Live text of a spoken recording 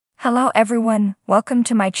Hello everyone, welcome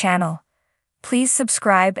to my channel. Please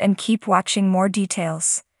subscribe and keep watching more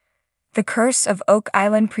details. The Curse of Oak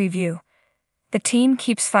Island Preview. The team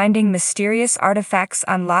keeps finding mysterious artifacts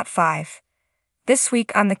on Lot 5. This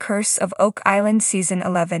week on The Curse of Oak Island Season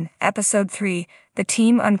 11, Episode 3, the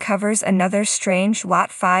team uncovers another strange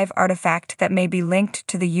Lot 5 artifact that may be linked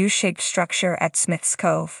to the U-shaped structure at Smith's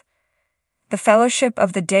Cove. The Fellowship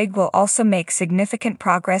of the Dig will also make significant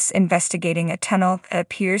progress investigating a tunnel that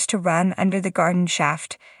appears to run under the garden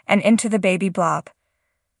shaft and into the baby blob.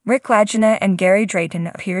 Rick Lagina and Gary Drayton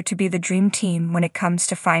appear to be the dream team when it comes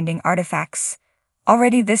to finding artifacts.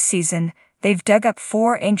 Already this season, they've dug up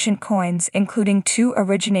 4 ancient coins, including 2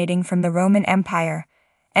 originating from the Roman Empire,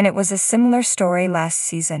 and it was a similar story last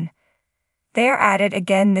season. They are at it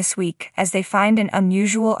again this week as they find an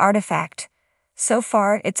unusual artifact. So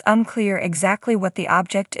far, it's unclear exactly what the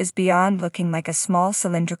object is beyond looking like a small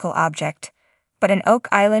cylindrical object, but an Oak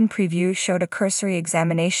Island preview showed a cursory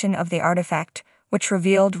examination of the artifact, which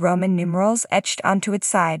revealed Roman numerals etched onto its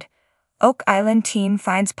side. Oak Island team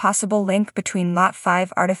finds possible link between Lot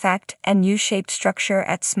 5 artifact and U-shaped structure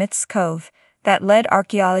at Smith's Cove that led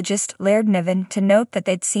archaeologist Laird Niven to note that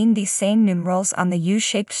they'd seen these same numerals on the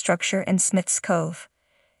U-shaped structure in Smith's Cove.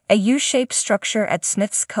 A U-shaped structure at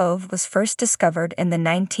Smith's Cove was first discovered in the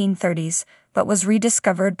 1930s, but was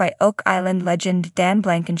rediscovered by Oak Island legend Dan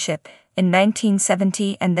Blankenship in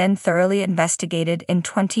 1970 and then thoroughly investigated in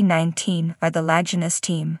 2019 by the Lagina's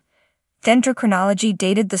team. Dendrochronology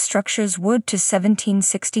dated the structure's wood to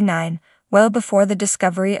 1769, well before the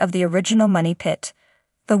discovery of the original money pit.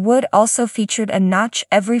 The wood also featured a notch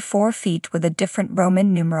every 4 feet with a different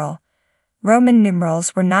Roman numeral. Roman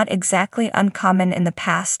numerals were not exactly uncommon in the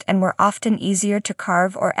past and were often easier to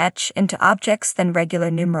carve or etch into objects than regular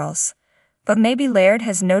numerals. But maybe Laird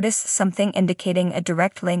has noticed something indicating a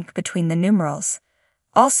direct link between the numerals.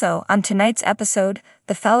 Also, on tonight's episode,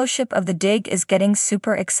 the Fellowship of the Dig is getting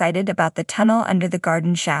super excited about the tunnel under the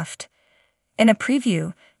garden shaft. In a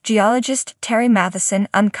preview, geologist Terry Matheson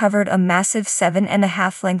uncovered a massive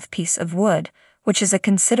 7.5-length piece of wood, which is a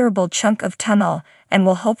considerable chunk of tunnel, and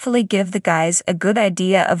will hopefully give the guys a good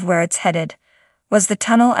idea of where it's headed. Was the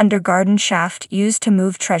tunnel under garden shaft used to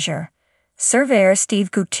move treasure? Surveyor Steve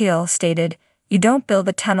Gutiel stated, "You don't build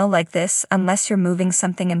a tunnel like this unless you're moving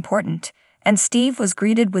something important," and Steve was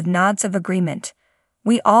greeted with nods of agreement.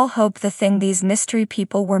 We all hope the thing these mystery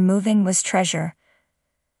people were moving was treasure.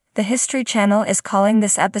 The History Channel is calling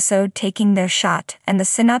this episode Taking Their Shot, and the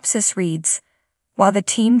synopsis reads, "While the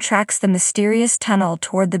team tracks the mysterious tunnel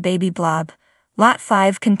toward the baby blob, Lot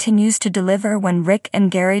 5 continues to deliver when Rick and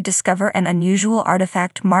Gary discover an unusual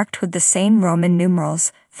artifact marked with the same Roman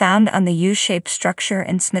numerals found on the U-shaped structure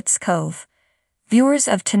in Smith's Cove." Viewers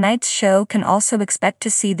of tonight's show can also expect to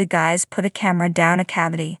see the guys put a camera down a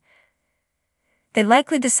cavity. They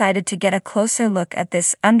likely decided to get a closer look at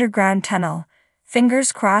this underground tunnel.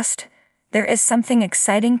 Fingers crossed, there is something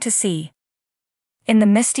exciting to see. In the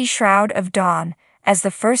misty shroud of dawn, as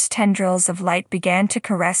the first tendrils of light began to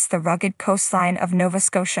caress the rugged coastline of Nova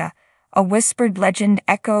Scotia, a whispered legend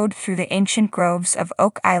echoed through the ancient groves of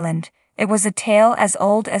Oak Island. It was a tale as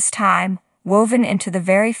old as time, woven into the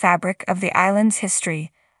very fabric of the island's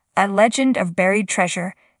history, a legend of buried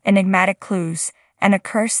treasure, enigmatic clues, and a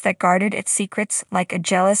curse that guarded its secrets like a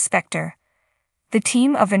jealous specter. The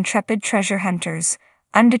team of intrepid treasure hunters,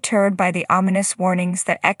 undeterred by the ominous warnings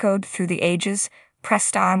that echoed through the ages,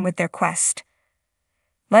 pressed on with their quest.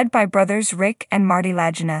 Led by brothers Rick and Marty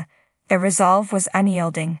Lagina, their resolve was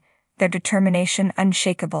unyielding, their determination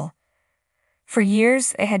unshakable. For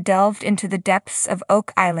years they had delved into the depths of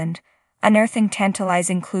Oak Island, unearthing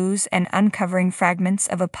tantalizing clues and uncovering fragments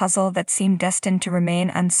of a puzzle that seemed destined to remain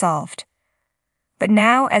unsolved. But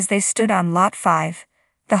now, as they stood on Lot 5,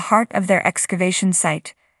 the heart of their excavation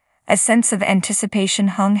site, a sense of anticipation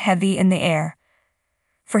hung heavy in the air.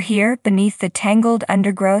 For here, beneath the tangled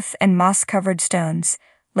undergrowth and moss-covered stones,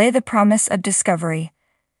 lay the promise of discovery.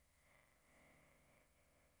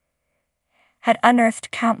 Had unearthed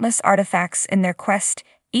countless artifacts in their quest,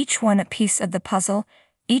 each one a piece of the puzzle,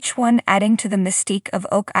 each one adding to the mystique of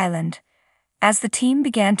Oak Island. As the team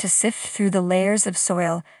began to sift through the layers of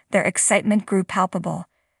soil, their excitement grew palpable.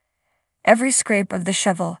 Every scrape of the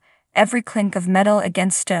shovel, every clink of metal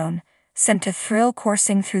against stone, sent a thrill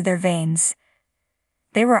coursing through their veins.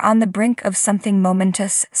 They were on the brink of something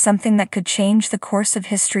momentous, something that could change the course of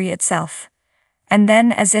history itself. And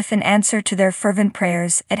then, as if in answer to their fervent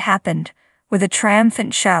prayers, it happened. With a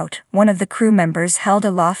triumphant shout, one of the crew members held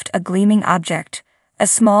aloft a gleaming object, a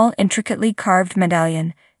small, intricately carved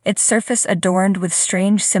medallion, its surface adorned with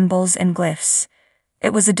strange symbols and glyphs.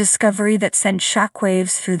 It was a discovery that sent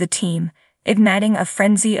shockwaves through the team, igniting a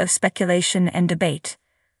frenzy of speculation and debate.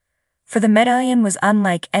 For the medallion was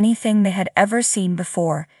unlike anything they had ever seen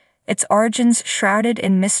before, its origins shrouded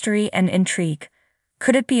in mystery and intrigue.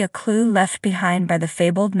 Could it be a clue left behind by the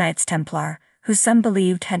fabled Knights Templar, who some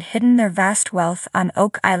believed had hidden their vast wealth on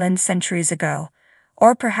Oak Island centuries ago?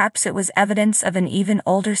 Or perhaps it was evidence of an even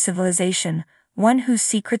older civilization, one whose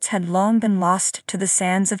secrets had long been lost to the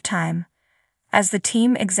sands of time. As the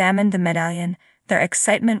team examined the medallion, their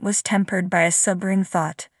excitement was tempered by a sobering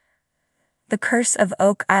thought. The curse of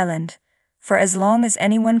Oak Island. For as long as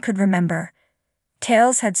anyone could remember,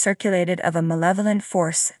 tales had circulated of a malevolent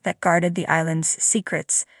force that guarded the island's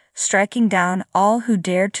secrets, striking down all who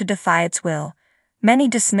dared to defy its will. Many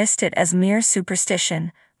dismissed it as mere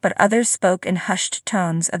superstition, but others spoke in hushed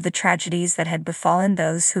tones of the tragedies that had befallen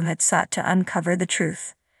those who had sought to uncover the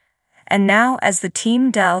truth. And now, as the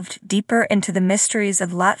team delved deeper into the mysteries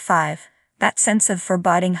of Lot 5, that sense of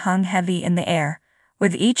foreboding hung heavy in the air.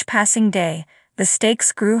 With each passing day, the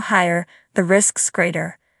stakes grew higher, the risks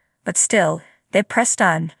greater. But still, they pressed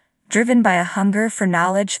on, driven by a hunger for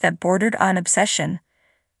knowledge that bordered on obsession.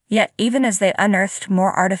 Yet even as they unearthed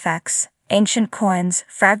more artifacts, ancient coins,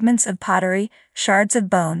 fragments of pottery, shards of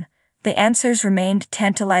bone, the answers remained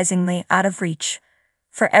tantalizingly out of reach.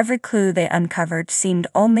 For every clue they uncovered seemed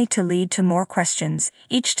only to lead to more questions,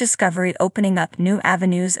 each discovery opening up new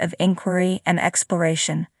avenues of inquiry and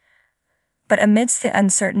exploration. But amidst the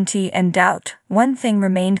uncertainty and doubt, one thing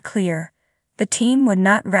remained clear. The team would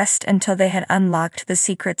not rest until they had unlocked the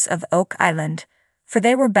secrets of Oak Island, for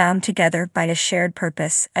they were bound together by a shared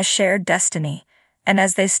purpose, a shared destiny. And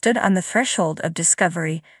as they stood on the threshold of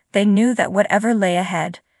discovery, they knew that whatever lay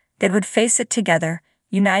ahead, they would face it together,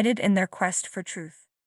 united in their quest for truth.